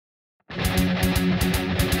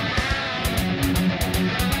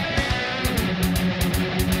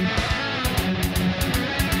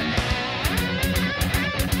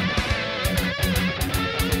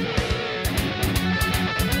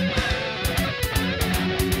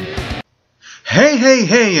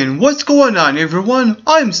Hey, and what's going on, everyone?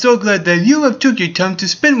 I'm so glad that you have took your time to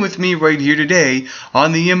spend with me right here today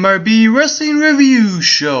on the MRB Wrestling Review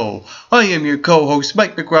Show. I am your co-host,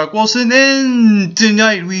 Mike McRock-Wilson, and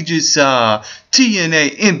tonight we just saw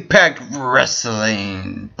TNA Impact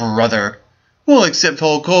Wrestling, brother. Well, except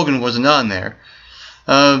Hulk Hogan wasn't on there.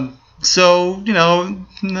 So,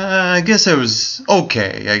 I guess it was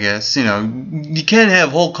okay, You can't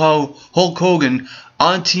have Hulk Hogan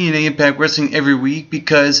on TNA Impact Wrestling every week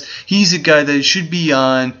because he's a guy that should be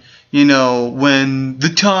on, when the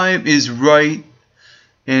time is right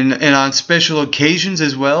and on special occasions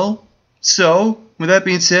as well. So, with that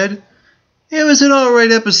being said, it was an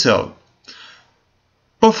alright episode.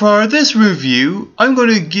 But for this review, I'm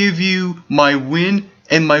going to give you my win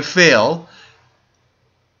and my fail.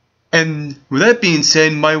 And with that being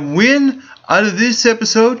said, my win out of this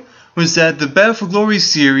episode was that the Battle for Glory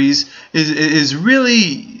series is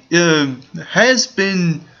really has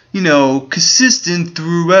been consistent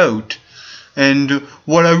throughout. And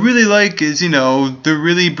what I really like is they're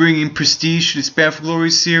really bringing prestige to this Battle for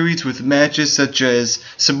Glory series with matches such as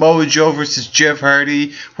Samoa Joe versus Jeff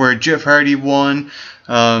Hardy, where Jeff Hardy won.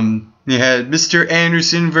 You had Mr.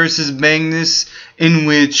 Anderson versus Magnus, in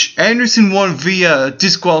which Anderson won via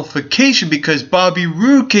disqualification because Bobby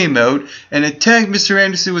Roode came out and attacked Mr.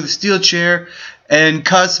 Anderson with a steel chair and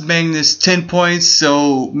cost Magnus 10 points.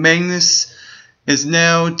 So Magnus is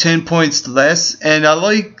now 10 points less. And I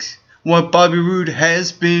like what Bobby Roode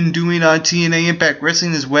has been doing on TNA Impact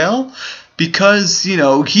Wrestling as well, because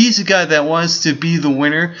he's a guy that wants to be the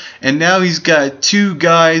winner, and now he's got two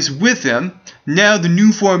guys with him. Now the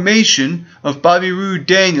new formation of Bobby Roode,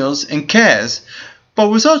 Daniels, and Kaz. But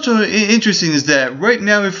what's also interesting is that right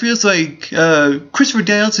now it feels like Christopher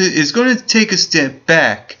Daniels is going to take a step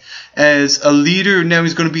back as a leader. Now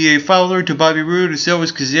he's going to be a follower to Bobby Roode, and so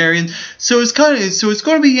is Kazarian. So it's going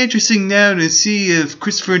to be interesting now to see if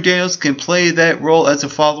Christopher Daniels can play that role as a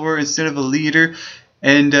follower instead of a leader,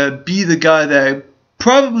 and be the guy that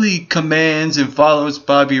probably commands and follows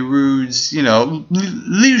Bobby Roode's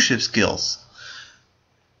leadership skills.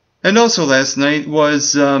 And also last night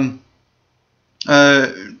was Daniels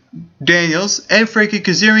and Frankie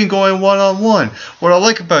Kazarian going one-on-one. What I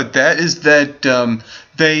like about that is that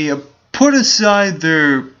they put aside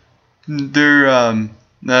their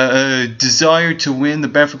desire to win the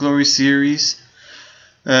Battle for Glory series,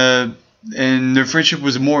 and their friendship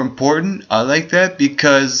was more important. I like that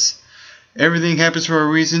because everything happens for a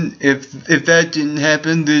reason. If that didn't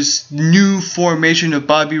happen, this new formation of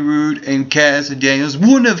Bobby Roode and Kaz and Daniels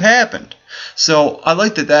wouldn't have happened. So I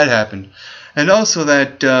like that happened, and also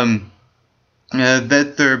that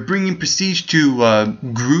that they're bringing prestige to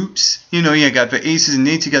groups. You got the Aces and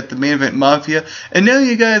Eights, you got the Main Event Mafia, and now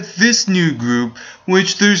you got this new group,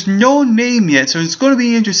 which there's no name yet. So it's going to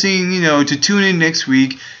be interesting, to tune in next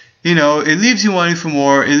week. It leaves you wanting for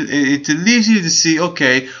more. It leaves you to see,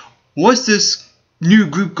 okay, what's this new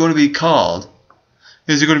group going to be called?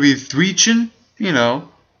 Is it going to be Threechin?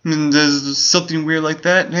 There's something weird like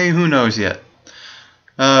that. Hey, who knows yet?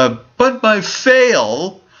 But my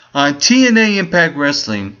fail on TNA Impact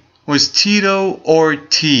Wrestling was Tito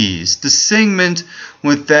Ortiz. The segment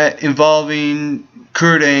with that involving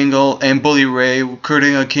Kurt Angle and Bully Ray. Kurt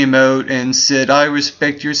Angle came out and said, "I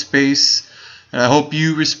respect your space, and I hope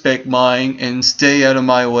you respect mine, and stay out of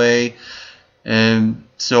my way. And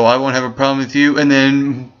so I won't have a problem with you." And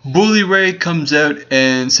then Bully Ray comes out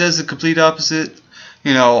and says the complete opposite.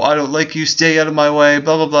 "I don't like you, stay out of my way,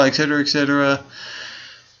 blah, blah, blah, etc., etc."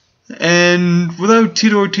 And without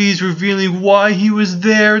Tito Ortiz revealing why he was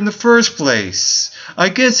there in the first place. I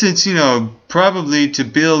guess it's, probably to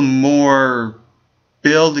build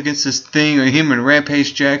against this thing, or him and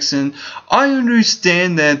Rampage Jackson. I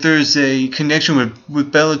understand that there's a connection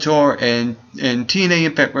with Bellator and TNA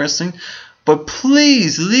Impact Wrestling, but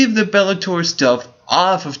please leave the Bellator stuff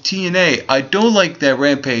off of TNA. I don't like that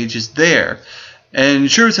Rampage is there. And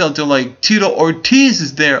sure as hell don't like Tito Ortiz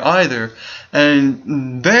is there either.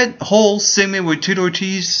 And that whole segment with Tito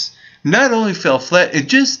Ortiz not only fell flat, it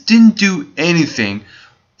just didn't do anything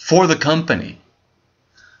for the company.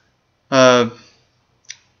 With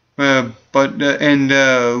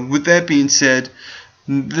that being said,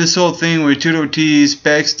 this whole thing with Tito Ortiz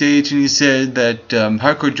backstage, and he said that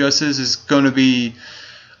Hardcore Justice is going to be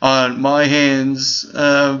on my hands.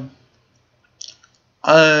 Don't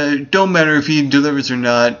matter if he delivers or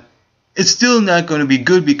not. It's still not going to be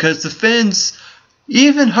good because the fans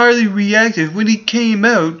even hardly reacted when he came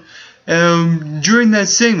out during that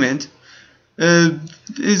segment.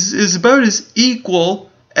 Is about as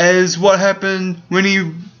equal as what happened when he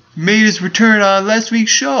made his return on last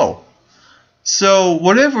week's show. So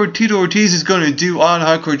whatever Tito Ortiz is going to do on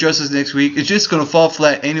Hardcore Justice next week is just going to fall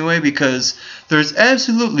flat anyway, because there's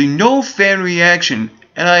absolutely no fan reaction.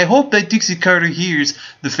 And I hope that Dixie Carter hears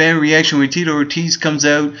the fan reaction when Tito Ortiz comes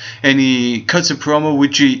out and he cuts a promo,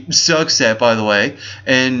 which he sucks at, by the way,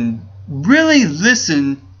 and really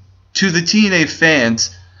listen to the TNA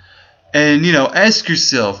fans and, ask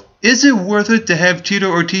yourself, is it worth it to have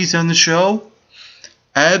Tito Ortiz on the show?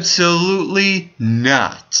 Absolutely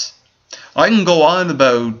not. I can go on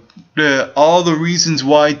about all the reasons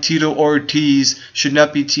why Tito Ortiz should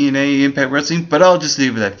not be TNA Impact Wrestling, but I'll just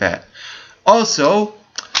leave it at that. Also,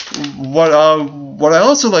 what I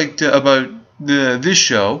also liked about this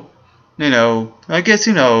show, I guess,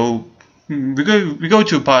 we go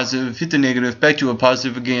to a positive, hit the negative, back to a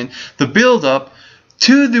positive again. The build-up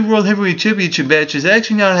to the World Heavyweight Championship match is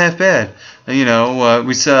actually not half bad.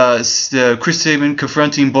 We saw Chris Sabin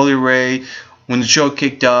confronting Bully Ray when the show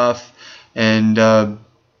kicked off. And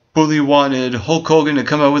Bully wanted Hulk Hogan to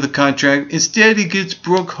come out with a contract. Instead, he gets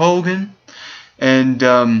Brooke Hogan. And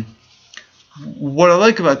what I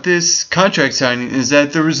like about this contract signing is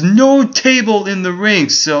that there is no table in the ring.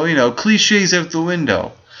 So, cliches out the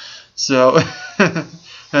window. So,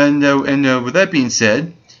 and with that being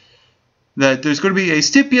said, that there's going to be a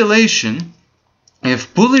stipulation.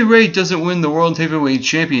 If Bully Ray doesn't win the World Heavyweight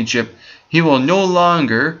Championship, he will no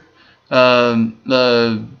longer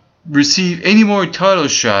receive any more title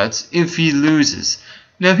shots if he loses.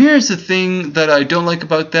 Now here's the thing that I don't like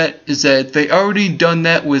about that, is that they already done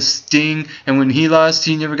that with Sting, and when he lost,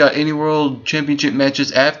 he never got any World Championship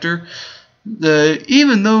matches after.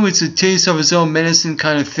 Even though it's a taste of his own medicine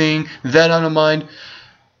kind of thing, that I don't mind.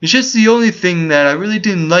 It's just the only thing that I really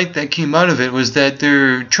didn't like that came out of it was that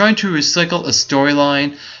they're trying to recycle a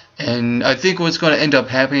storyline, and I think what's going to end up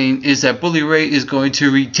happening is that Bully Ray is going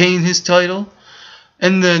to retain his title.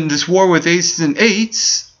 And then this War with Aces and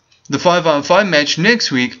Eights, the 5-on-5 match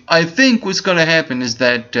next week, I think what's going to happen is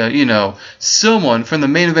that, someone from the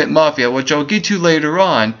Main Event Mafia, which I'll get to later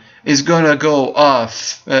on, is going to go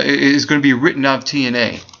off, is going to be written off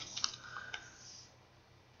TNA.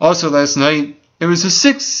 Also last night, it was a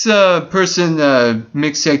 6-person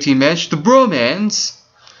mixed tag team match. The Bromans,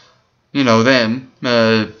 them,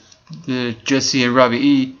 Jesse and Robbie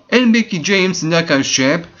E, and Mickie James, the Knockouts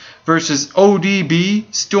champ, versus ODB,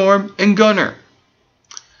 Storm, and Gunner.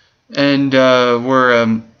 And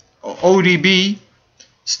ODB,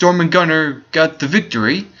 Storm, and Gunner got the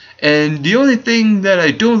victory. And the only thing that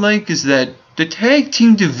I don't like is that the tag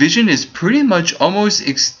team division is pretty much almost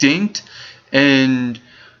extinct. And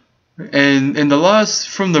the loss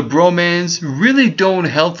from the Bromans really don't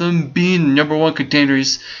help them being number one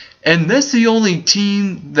contenders. And that's the only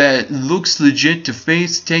team that looks legit to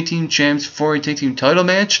face tag team champs for a tag team title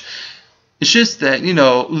match. It's just that,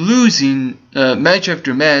 losing match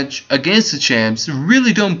after match against the champs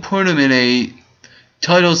really don't put them in a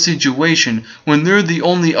title situation when they're the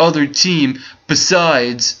only other team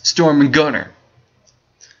besides Storm and Gunner.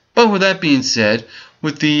 But with that being said,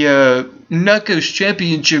 with the Knockouts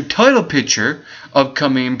Championship title picture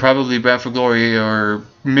upcoming, probably Bound for Glory or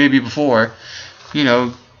maybe before,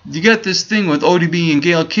 you got this thing with ODB and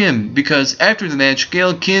Gail Kim, because after the match,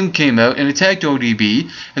 Gail Kim came out and attacked ODB,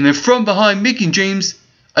 and then from behind, Mickie James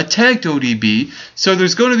attacked ODB, so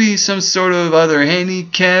there's going to be some sort of either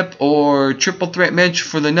handicap or triple threat match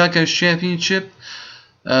for the Knockouts Championship.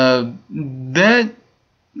 Actually,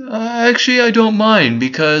 I don't mind,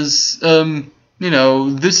 because,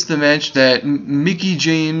 this is the match that Mickie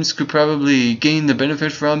James could probably gain the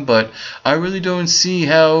benefit from, but I really don't see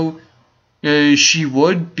how she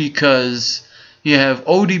would, because you have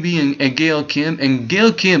ODB and Gail Kim, and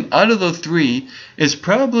Gail Kim, out of the three, is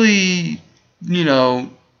probably, the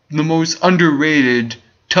most underrated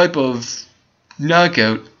type of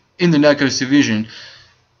knockout in the Knockouts division,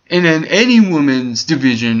 and in any women's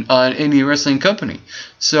division on any wrestling company.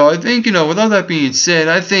 So I think, with all that being said,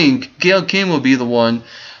 I think Gail Kim will be the one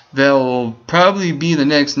that will probably be the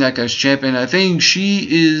next Knockouts champion. I think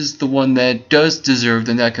she is the one that does deserve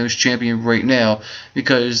the Knockouts champion right now,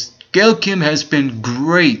 because Gail Kim has been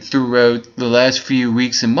great throughout the last few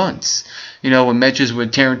weeks and months. With matches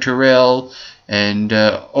with Taryn Terrell and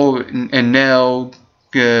now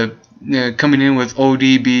coming in with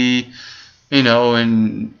ODB,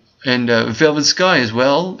 and Velvet Sky as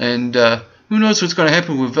well. And who knows what's going to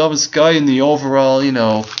happen with Velvet Sky in the overall,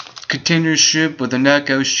 contendership with the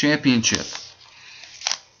Knockouts Championship.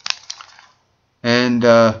 And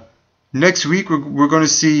next week we're going to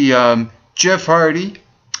see Jeff Hardy,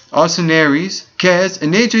 Austin Aries, Kaz,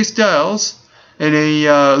 and AJ Styles in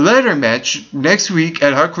a ladder match next week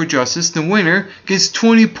at Hardcore Justice, the winner gets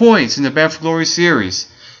 20 points in the Bound for Glory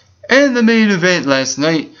series. And the main event last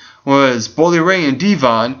night was Bully Ray and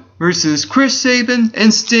Devon versus Chris Sabin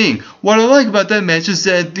and Sting. What I like about that match is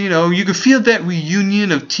that, you could feel that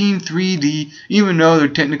reunion of Team 3D, even though they're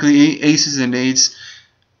technically aces and eights.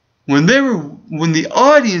 When the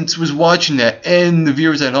audience was watching that, and the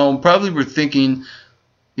viewers at home probably were thinking,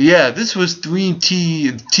 yeah, this was Team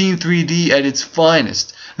 3D at its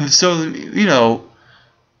finest. And so,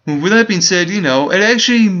 with that being said, it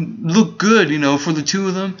actually looked good, for the two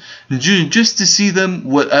of them. Just to see them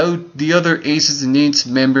without the other Aces and Eights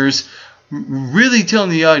members really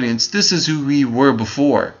telling the audience this is who we were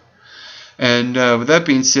before. And with that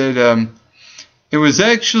being said, it was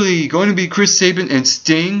actually going to be Chris Sabin and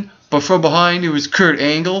Sting, but from behind it was Kurt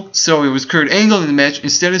Angle. So it was Kurt Angle in the match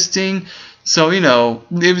instead of Sting. So, it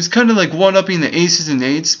was kind of like one-upping the Aces and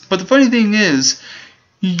Eights. But the funny thing is,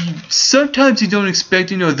 sometimes you don't expect,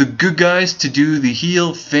 the good guys to do the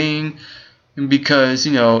heel thing, because,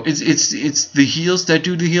 it's the heels that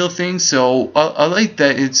do the heel thing. So I like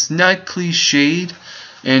that it's not cliched,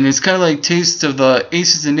 and it's kind of like taste of the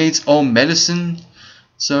Aces and Eights own medicine.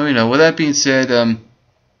 So, with that being said,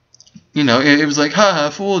 it was like, haha,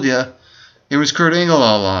 fooled ya. It was Kurt Angle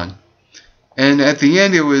all along. And at the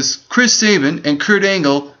end, it was Chris Sabin and Kurt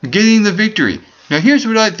Angle getting the victory. Now, here's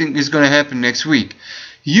what I think is going to happen next week.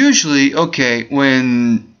 Usually, okay,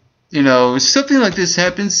 when, something like this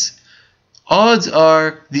happens, odds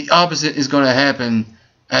are the opposite is going to happen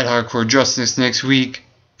at Hardcore Justice next week,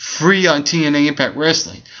 free on TNA Impact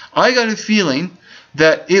Wrestling. I got a feeling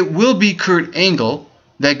that it will be Kurt Angle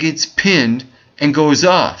that gets pinned and goes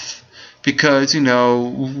off. Because,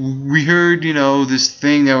 we heard, this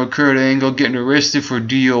thing that with Kurt Angle getting arrested for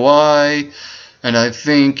DOI. And I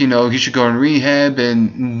think, he should go in rehab.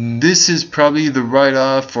 And this is probably the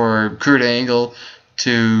write-off for Kurt Angle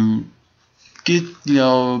to get,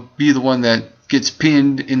 be the one that gets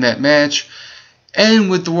pinned in that match.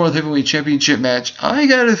 And with the World Heavyweight Championship match, I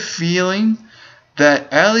got a feeling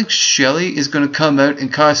that Alex Shelley is going to come out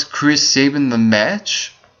and cost Chris Sabin the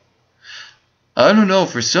match. I don't know,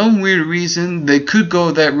 for some weird reason, they could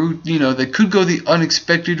go that route, they could go the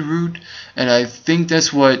unexpected route, and I think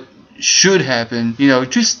that's what should happen,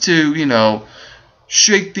 just to,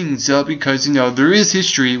 shake things up, because, there is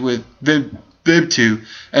history with them two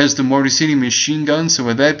as the Motor City Machine Guns. So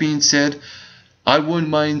with that being said, I wouldn't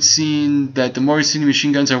mind seeing that the Motor City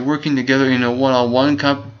Machine Guns are working together in a one-on-one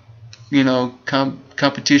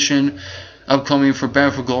competition upcoming for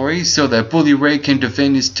Bound for Glory, so that Bully Ray can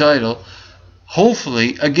defend his title,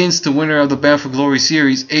 hopefully against the winner of the Bound for Glory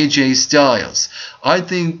series, AJ Styles. I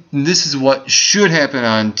think this is what should happen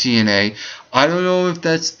on TNA. I don't know if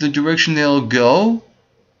that's the direction they'll go,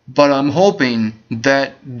 but I'm hoping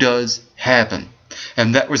that does happen.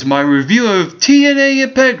 And that was my review of TNA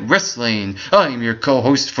Impact Wrestling. I'm your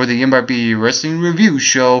co-host for the MRB Wrestling Review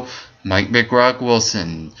Show, Mike McRock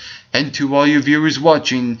Wilson. And to all you viewers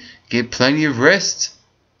watching, get plenty of rest,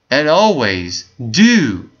 and always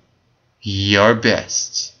do your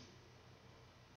best.